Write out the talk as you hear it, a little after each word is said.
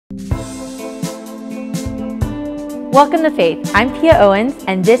Welcome to Faith. I'm Pia Owens,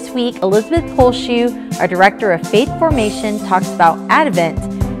 and this week Elizabeth Holshoe, our Director of Faith Formation, talks about Advent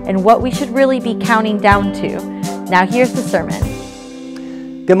and what we should really be counting down to. Now here's the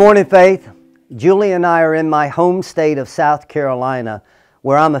sermon. Good morning, Faith. Julie and I are in my home state of South Carolina,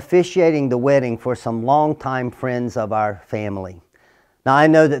 where I'm officiating the wedding for some longtime friends of our family. Now I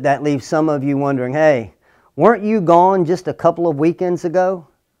know that leaves some of you wondering, hey, weren't you gone just a couple of weekends ago?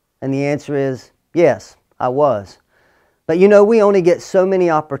 And the answer is, yes, I was. But you know, we only get so many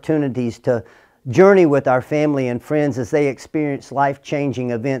opportunities to journey with our family and friends as they experience life-changing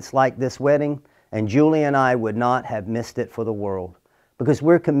events like this wedding, and Julie and I would not have missed it for the world, because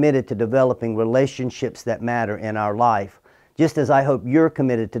we're committed to developing relationships that matter in our life, just as I hope you're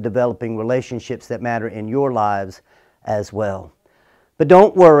committed to developing relationships that matter in your lives as well. But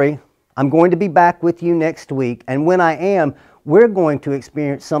don't worry, I'm going to be back with you next week, and when I am, we're going to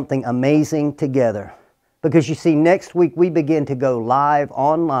experience something amazing together. Because you see, next week we begin to go live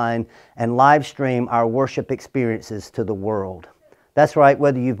online and live stream our worship experiences to the world. That's right,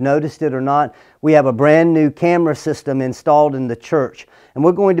 whether you've noticed it or not, we have a brand new camera system installed in the church, and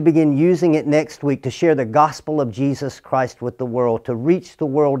we're going to begin using it next week to share the gospel of Jesus Christ with the world, to reach the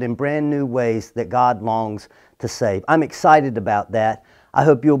world in brand new ways that God longs to save. I'm excited about that. I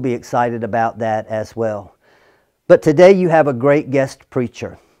hope you'll be excited about that as well. But today you have a great guest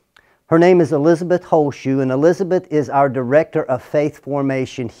preacher. Her name is Elizabeth Holshoe, and Elizabeth is our Director of Faith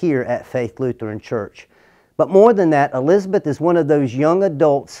Formation here at Faith Lutheran Church. But more than that, Elizabeth is one of those young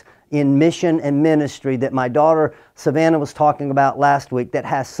adults in mission and ministry that my daughter Savannah was talking about last week that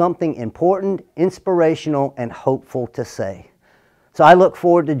has something important, inspirational, and hopeful to say. So I look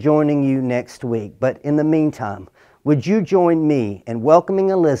forward to joining you next week. But in the meantime, would you join me in welcoming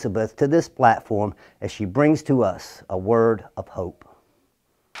Elizabeth to this platform as she brings to us a word of hope?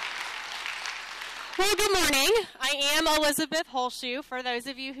 Well, good morning. I am Elizabeth Holshoe. For those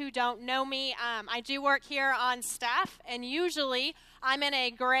of you who don't know me, I do work here on staff, and usually I'm in a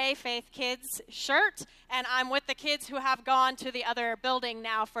gray Faith Kids shirt, and I'm with the kids who have gone to the other building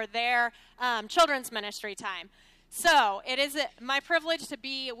now for their children's ministry time. So it is my privilege to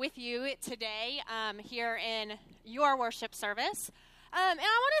be with you today here in your worship service. And I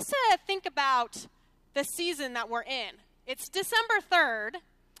want us to think about the season that we're in. It's December 3rd,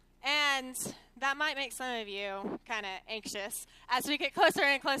 and that might make some of you kind of anxious as we get closer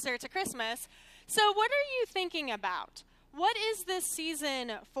and closer to Christmas. So what are you thinking about? What is this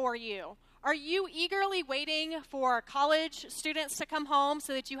season for you? Are you eagerly waiting for college students to come home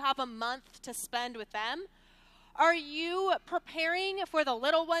so that you have a month to spend with them? Are you preparing for the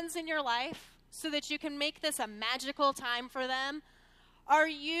little ones in your life so that you can make this a magical time for them? Are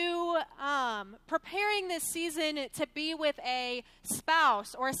you preparing this season to be with a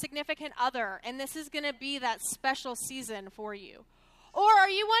spouse or a significant other, and this is going to be that special season for you? Or are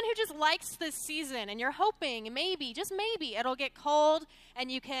you one who just likes this season and you're hoping maybe, just maybe, it'll get cold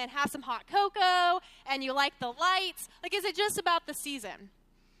and you can have some hot cocoa and you like the lights? Like, is it just about the season?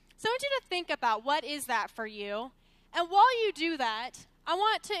 So I want you to think about what is that for you. And while you do that, I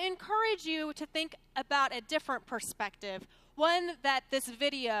want to encourage you to think about a different perspective, one that this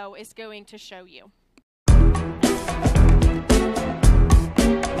video is going to show you.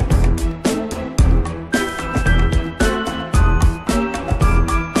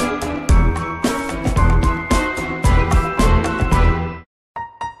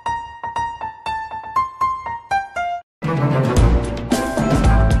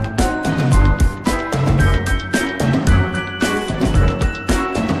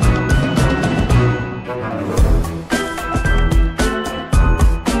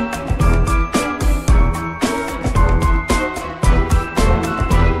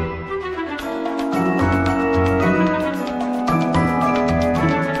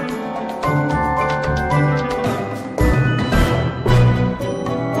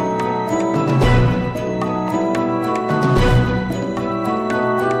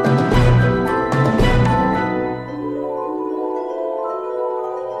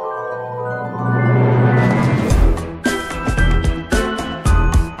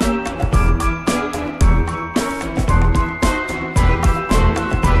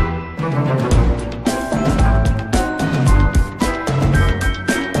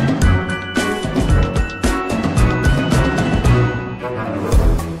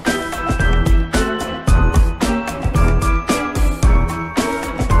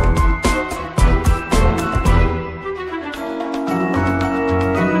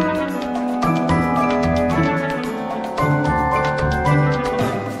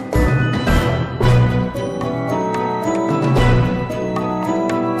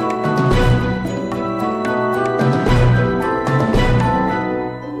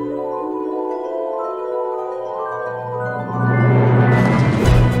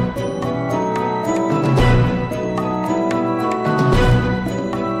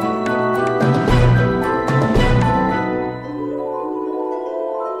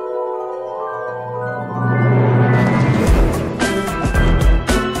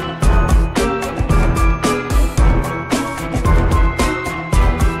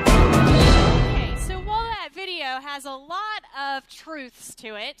 has a lot of truths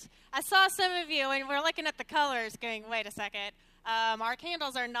to it. I saw some of you, and we're looking at the colors going, wait a second, our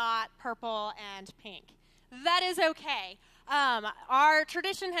candles are not purple and pink. That is okay. Our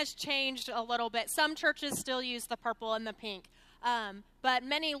tradition has changed a little bit. Some churches still use the purple and the pink, but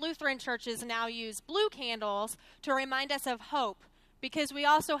many Lutheran churches now use blue candles to remind us of hope, because we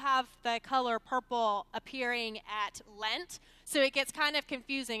also have the color purple appearing at Lent, so it gets kind of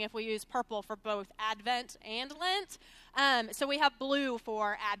confusing if we use purple for both Advent and Lent. So we have blue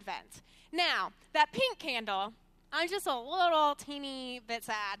for Advent. Now, that pink candle, I'm just a little teeny bit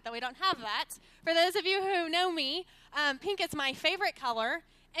sad that we don't have that. For those of you who know me, pink is my favorite color,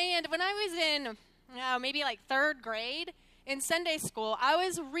 and when I was in maybe like 3rd grade in Sunday school, I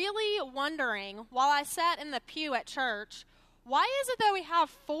was really wondering, while I sat in the pew at church, why is it that we have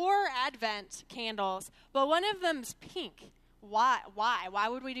 4 Advent candles, but one of them's pink? Why? Why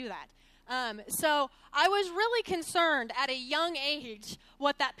would we do that? So I was really concerned at a young age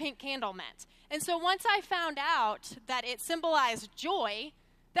what that pink candle meant. And so once I found out that it symbolized joy,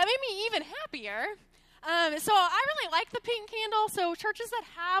 that made me even happier. So I really like the pink candle, so churches that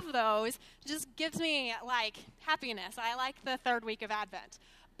have those just gives me, like, happiness. I like the 3rd week of Advent.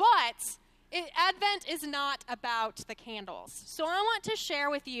 But Advent is not about the candles. So I want to share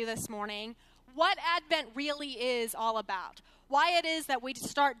with you this morning what Advent really is all about. Why it is that we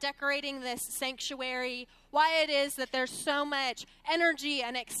start decorating this sanctuary. Why it is that there's so much energy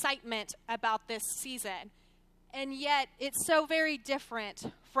and excitement about this season. And yet it's so very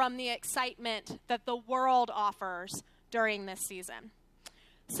different from the excitement that the world offers during this season.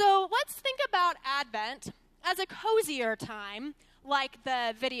 So let's think about Advent as a cozier time, like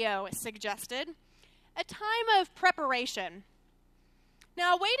the video suggested, a time of preparation.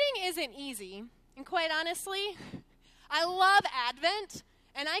 Now, waiting isn't easy, and quite honestly, I love Advent,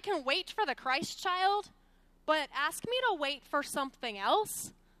 and I can wait for the Christ child, but ask me to wait for something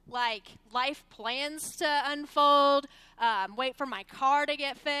else, like life plans to unfold, wait for my car to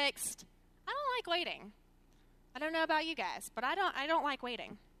get fixed. I don't like waiting. I don't know about you guys, but I don't like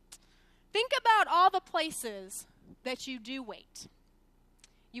waiting. Think about all the places that you do wait.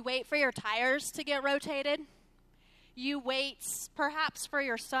 You wait for your tires to get rotated. You wait perhaps for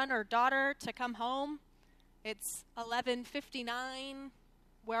your son or daughter to come home. It's 11:59.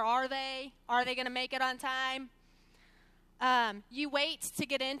 Where are they? Are they going to make it on time? You wait to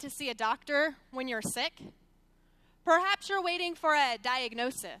get in to see a doctor when you're sick. Perhaps you're waiting for a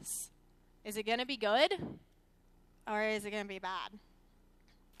diagnosis. Is it going to be good? Or is it going to be bad?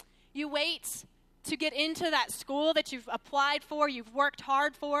 You wait to get into that school that you've applied for, you've worked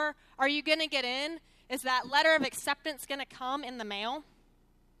hard for. Are you going to get in? Is that letter of acceptance going to come in the mail?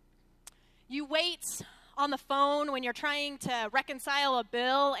 You wait on the phone when you're trying to reconcile a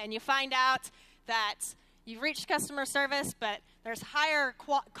bill and you find out that you've reached customer service, but there's higher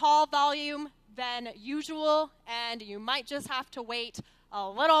call volume than usual, and you might just have to wait a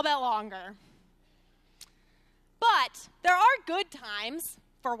little bit longer. But there are good times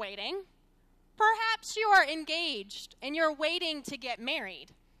for waiting. Perhaps you are engaged and you're waiting to get married.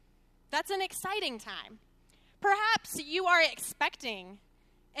 That's an exciting time. Perhaps you are expecting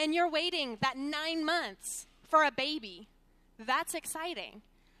and you're waiting that 9 months for a baby. That's exciting.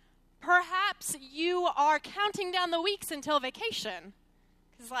 Perhaps you are counting down the weeks until vacation.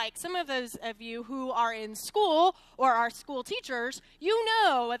 Because like some of those of you who are in school or are school teachers, you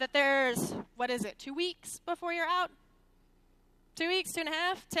know that there's, 2 weeks before you're out? 2 weeks,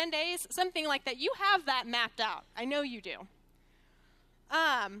 2.5, 10 days, something like that. You have that mapped out. I know you do.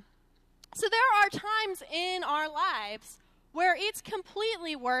 So there are times in our lives where it's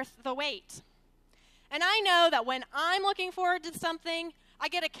completely worth the wait. And I know that when I'm looking forward to something, I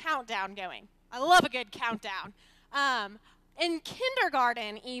get a countdown going. I love a good countdown. In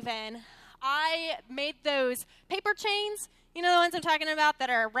kindergarten even, I made those paper chains, you know the ones I'm talking about that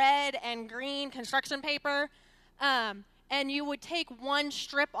are red and green construction paper, and you would take one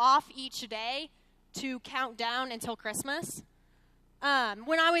strip off each day to count down until Christmas.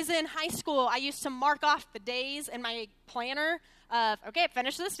 When I was in high school, I used to mark off the days in my planner of, okay, I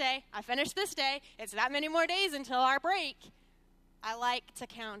finished this day, I finished this day, it's that many more days until our break. I like to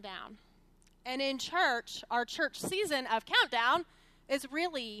count down. And in church, our church season of countdown is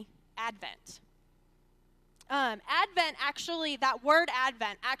really Advent. Advent actually, that word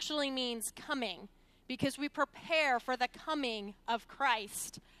Advent actually means coming, because we prepare for the coming of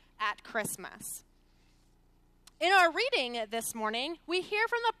Christ at Christmas. In our reading this morning, we hear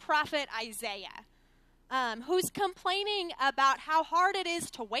from the prophet Isaiah, who's complaining about how hard it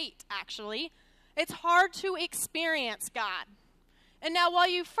is to wait, actually. It's hard to experience God. And now while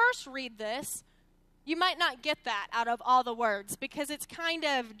you first read this, You might not get that out of all the words because it's kind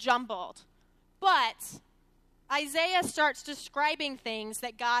of jumbled. But Isaiah starts describing things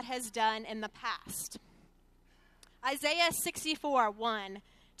that God has done in the past. Isaiah 64, 1-3.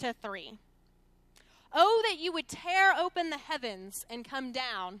 Oh, that you would tear open the heavens and come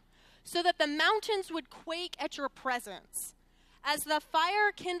down, so that the mountains would quake at your presence. As the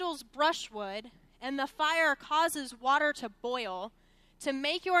fire kindles brushwood, and the fire causes water to boil, to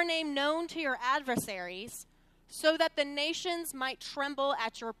make your name known to your adversaries, so that the nations might tremble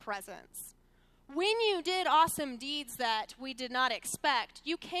at your presence. When you did awesome deeds that we did not expect,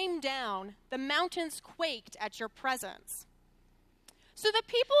 you came down, the mountains quaked at your presence. So the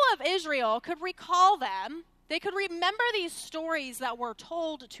people of Israel could recall them. They could remember these stories that were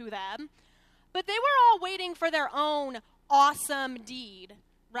told to them, but they were all waiting for their own awesome deed,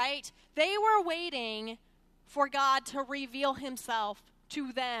 right? They were waiting for God to reveal himself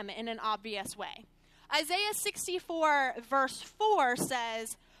to them in an obvious way. Isaiah 64 verse 4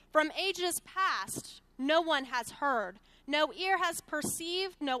 says, from ages past, no one has heard, no ear has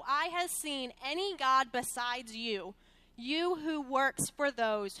perceived, no eye has seen any God besides you, you who works for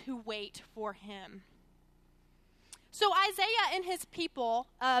those who wait for him. So Isaiah and his people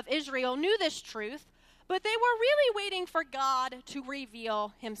of Israel knew this truth, but they were really waiting for God to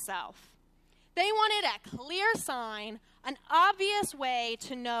reveal himself. They wanted a clear sign, an obvious way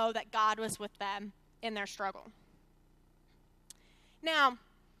to know that God was with them in their struggle. Now,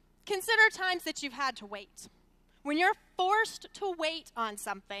 consider times that you've had to wait. When you're forced to wait on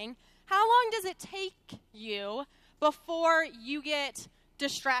something, how long does it take you before you get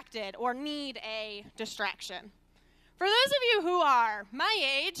distracted or need a distraction? For those of you who are my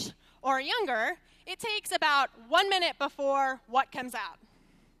age or younger, it takes about 1 minute before what comes out?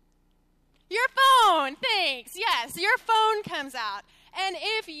 Your phone, thanks. Yes, your phone comes out. And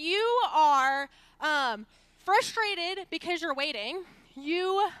if you are frustrated because you're waiting,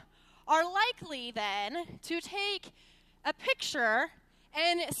 you are likely then to take a picture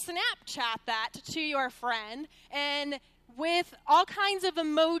and Snapchat that to your friend, and with all kinds of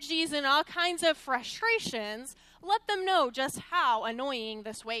emojis and all kinds of frustrations, let them know just how annoying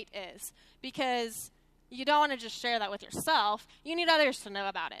this wait is, because you don't want to just share that with yourself. You need others to know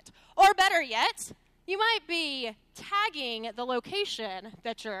about it. Or better yet, you might be tagging the location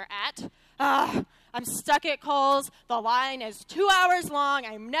that you're at. I'm stuck at Kohl's. The line is 2 hours long.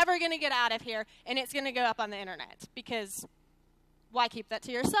 I'm never going to get out of here. And it's going to go up on the internet, because why keep that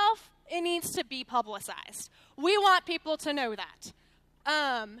to yourself? It needs to be publicized. We want people to know that.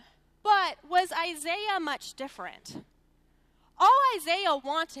 But was Isaiah much different? All Isaiah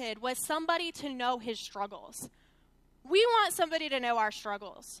wanted was somebody to know his struggles. We want somebody to know our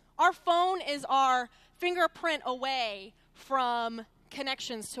struggles. Our phone is our fingerprint away from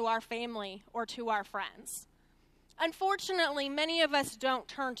connections to our family or to our friends. Unfortunately, many of us don't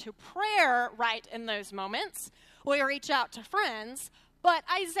turn to prayer right in those moments. We reach out to friends, but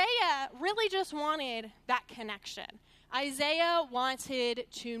Isaiah really just wanted that connection. Isaiah wanted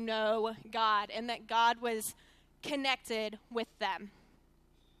to know God and that God was connected with them.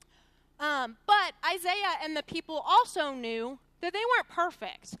 But Isaiah and the people also knew that they weren't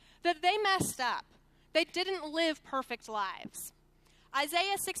perfect, that they messed up. They didn't live perfect lives.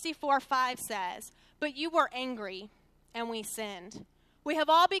 Isaiah 64:5 says, but you were angry, and we sinned. We have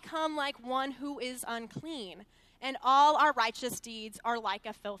all become like one who is unclean, and all our righteous deeds are like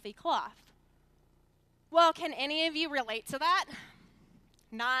a filthy cloth. Well, can any of you relate to that?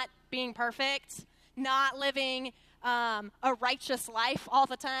 Not being perfect, not living a righteous life all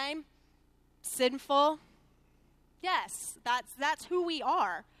the time, sinful. Yes, that's who we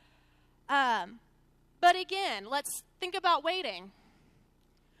are. But again, let's think about waiting.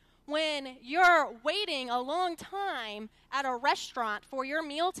 When you're waiting a long time at a restaurant for your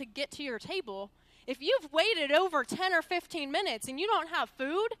meal to get to your table, if you've waited over 10 or 15 minutes and you don't have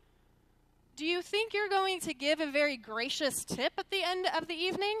food, do you think you're going to give a very gracious tip at the end of the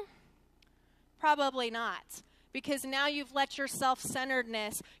evening? Probably not, because now you've let your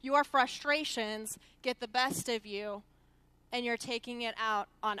self-centeredness, your frustrations get the best of you, and you're taking it out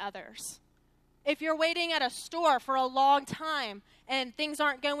on others. If you're waiting at a store for a long time and things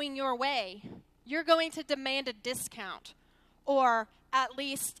aren't going your way, you're going to demand a discount or at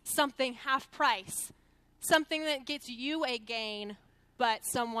least something half price, something that gets you a gain but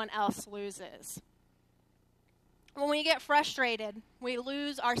someone else loses. When we get frustrated, we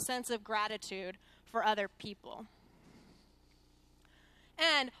lose our sense of gratitude for other people.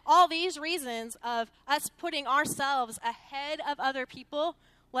 And all these reasons of us putting ourselves ahead of other people,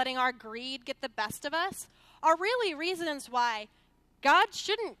 letting our greed get the best of us, are really reasons why God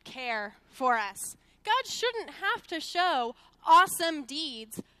shouldn't care for us. God shouldn't have to show awesome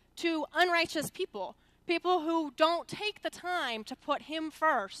deeds to unrighteous people, people who don't take the time to put him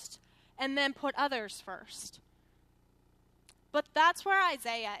first and then put others first. But that's where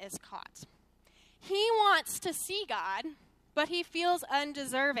Isaiah is caught. He wants to see God, but he feels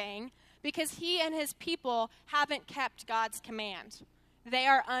undeserving because he and his people haven't kept God's command. They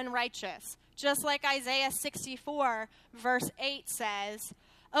are unrighteous. Just like Isaiah 64, verse 8 says,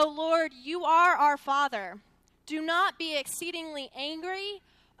 "O Lord, you are our Father. Do not be exceedingly angry,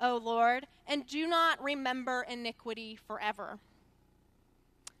 O Lord, and do not remember iniquity forever."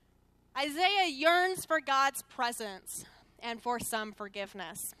 Isaiah yearns for God's presence and for some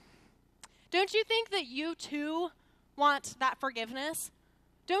forgiveness. Don't you think that you too want that forgiveness?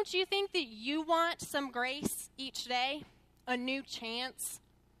 Don't you think that you want some grace each day, a new chance?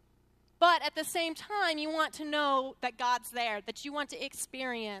 But at the same time, you want to know that God's there, that you want to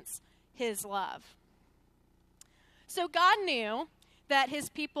experience his love. So God knew that his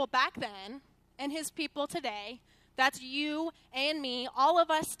people back then and his people today, that's you and me, all of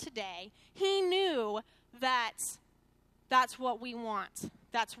us today, he knew that that's what we want,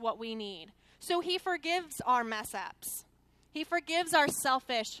 that's what we need. So he forgives our mess-ups. He forgives our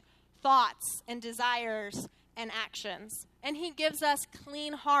selfish thoughts and desires and actions. And he gives us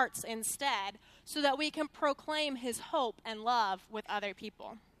clean hearts instead so that we can proclaim his hope and love with other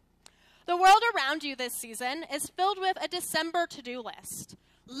people. The world around you this season is filled with a December to-do list,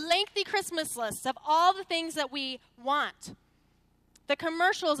 lengthy Christmas lists of all the things that we want. The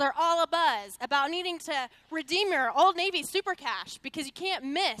commercials are all abuzz about needing to redeem your Old Navy Super Cash because you can't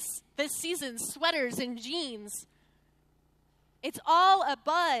miss this season's sweaters and jeans. It's all a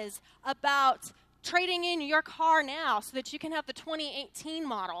buzz about trading in your car now so that you can have the 2018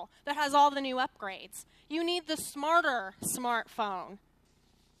 model that has all the new upgrades. You need the smarter smartphone.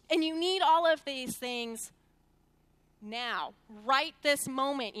 And you need all of these things now. Right this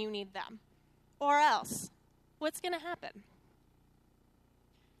moment you need them. Or else, what's going to happen?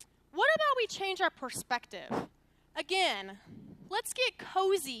 What about we change our perspective? Again, let's get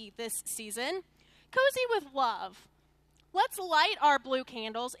cozy this season. Cozy with love. Let's light our blue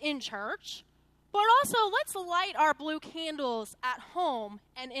candles in church, but also let's light our blue candles at home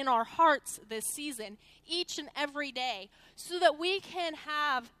and in our hearts this season, each and every day, so that we can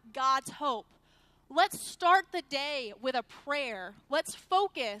have God's hope. Let's start the day with a prayer. Let's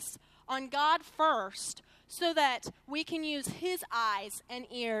focus on God first so that we can use his eyes and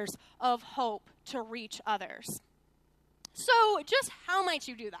ears of hope to reach others. So just how might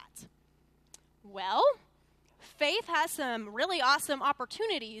you do that? Well, Faith has some really awesome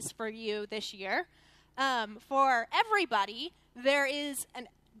opportunities for you this year. For everybody, there is a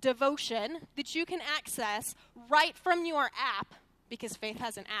devotion that you can access right from your app, because Faith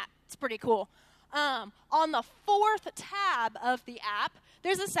has an app. It's pretty cool. On the fourth tab of the app,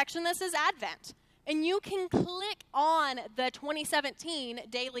 there's a section that says Advent. And you can click on the 2017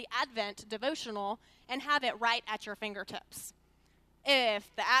 Daily Advent devotional and have it right at your fingertips.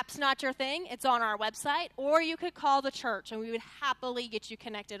 If the app's not your thing, it's on our website, or you could call the church, and we would happily get you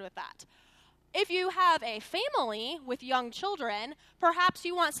connected with that. If you have a family with young children, perhaps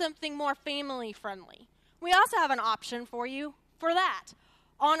you want something more family-friendly. We also have an option for you for that.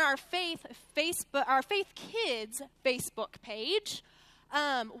 On our Faith Kids Facebook page,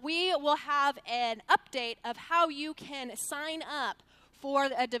 we will have an update of how you can sign up for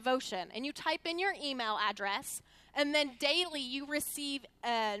a devotion. And you type in your email address, and then daily you receive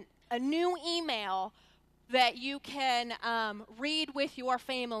a new email that you can read with your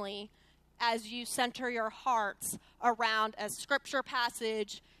family as you center your hearts around a scripture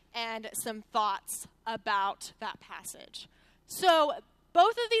passage and some thoughts about that passage. So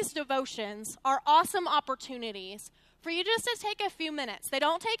both of these devotions are awesome opportunities for you just to take a few minutes. They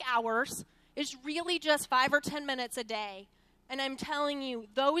don't take hours. It's really just 5 or 10 minutes a day. And I'm telling you,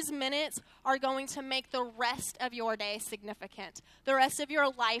 those minutes are going to make the rest of your day significant, the rest of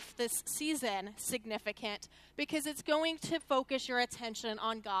your life this season significant, because it's going to focus your attention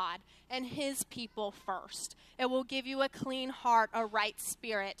on God and his people first. It will give you a clean heart, a right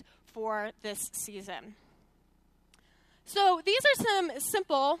spirit for this season. So these are some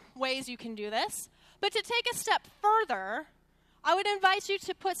simple ways you can do this. But to take a step further, I would invite you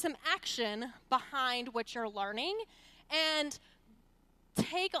to put some action behind what you're learning and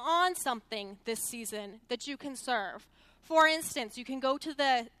take on something this season that you can serve. For instance, you can go to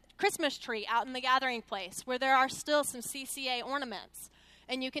the Christmas tree out in the gathering place where there are still some CCA ornaments,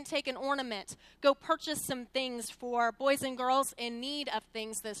 and you can take an ornament, go purchase some things for boys and girls in need of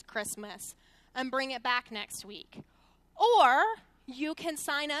things this Christmas, and bring it back next week. Or You can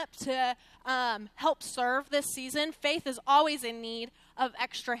sign up to help serve this season. Faith is always in need of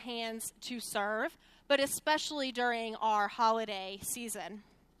extra hands to serve, but especially during our holiday season.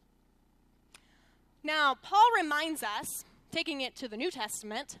 Now, Paul reminds us, taking it to the New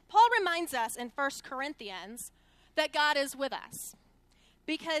Testament, Paul reminds us in 1 Corinthians that God is with us,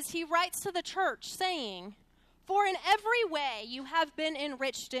 because he writes to the church saying, "For in every way you have been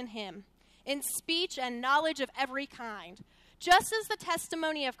enriched in him, in speech and knowledge of every kind, just as the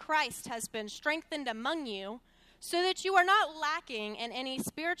testimony of Christ has been strengthened among you, so that you are not lacking in any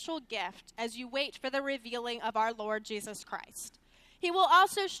spiritual gift as you wait for the revealing of our Lord Jesus Christ. He will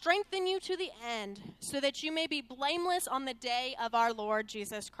also strengthen you to the end, so that you may be blameless on the day of our Lord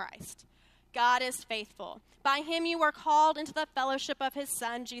Jesus Christ. God is faithful. By him you are called into the fellowship of his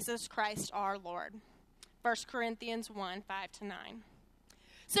Son, Jesus Christ our Lord." 1 Corinthians 1, 5-9.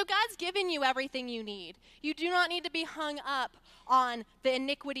 So God's given you everything you need. You do not need to be hung up on the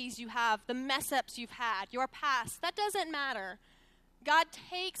iniquities you have, the mess-ups you've had, your past. That doesn't matter. God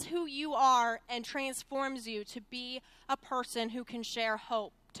takes who you are and transforms you to be a person who can share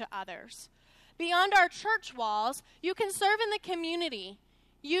hope to others. Beyond our church walls, you can serve in the community.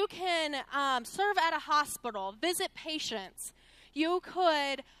 You can serve at a hospital, visit patients. You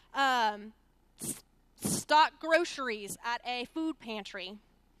could stock groceries at a food pantry.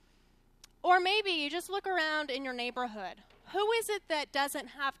 Or maybe you just look around in your neighborhood. Who is it that doesn't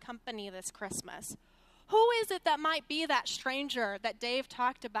have company this Christmas? Who is it that might be that stranger that Dave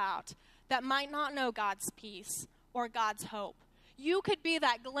talked about that might not know God's peace or God's hope? You could be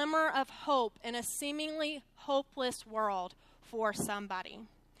that glimmer of hope in a seemingly hopeless world for somebody.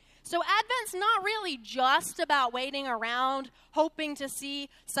 So Advent's not really just about waiting around, hoping to see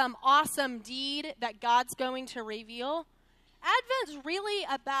some awesome deed that God's going to reveal. Advent's really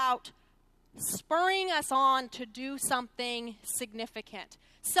about spurring us on to do something significant,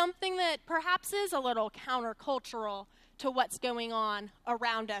 something that perhaps is a little countercultural to what's going on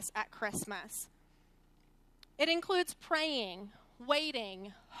around us at Christmas. It includes praying,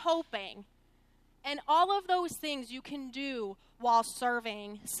 waiting, hoping, and all of those things you can do while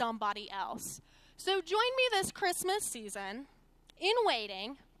serving somebody else. So join me this Christmas season in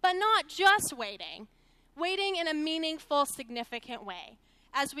waiting, but not just waiting in a meaningful, significant way,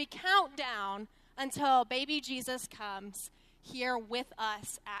 as we count down until baby Jesus comes here with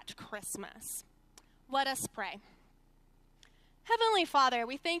us at Christmas. Let us pray. Heavenly Father,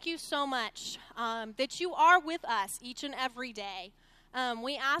 we thank you so much that you are with us each and every day.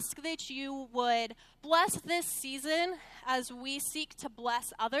 We ask that you would bless this season as we seek to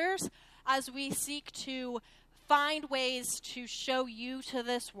bless others, as we seek to find ways to show you to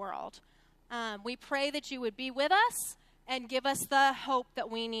this world. We pray that you would be with us and give us the hope that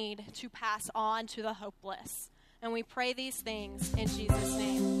we need to pass on to the hopeless. And we pray these things in Jesus'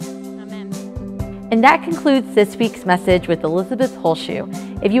 name. Amen. And that concludes this week's message with Elizabeth Holshoe.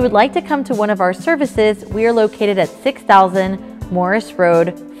 If you would like to come to one of our services, we are located at 6000 Morris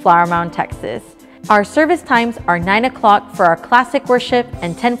Road, Flower Mound, Texas. Our service times are 9 o'clock for our classic worship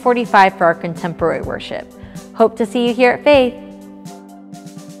and 10:45 for our contemporary worship. Hope to see you here at Faith.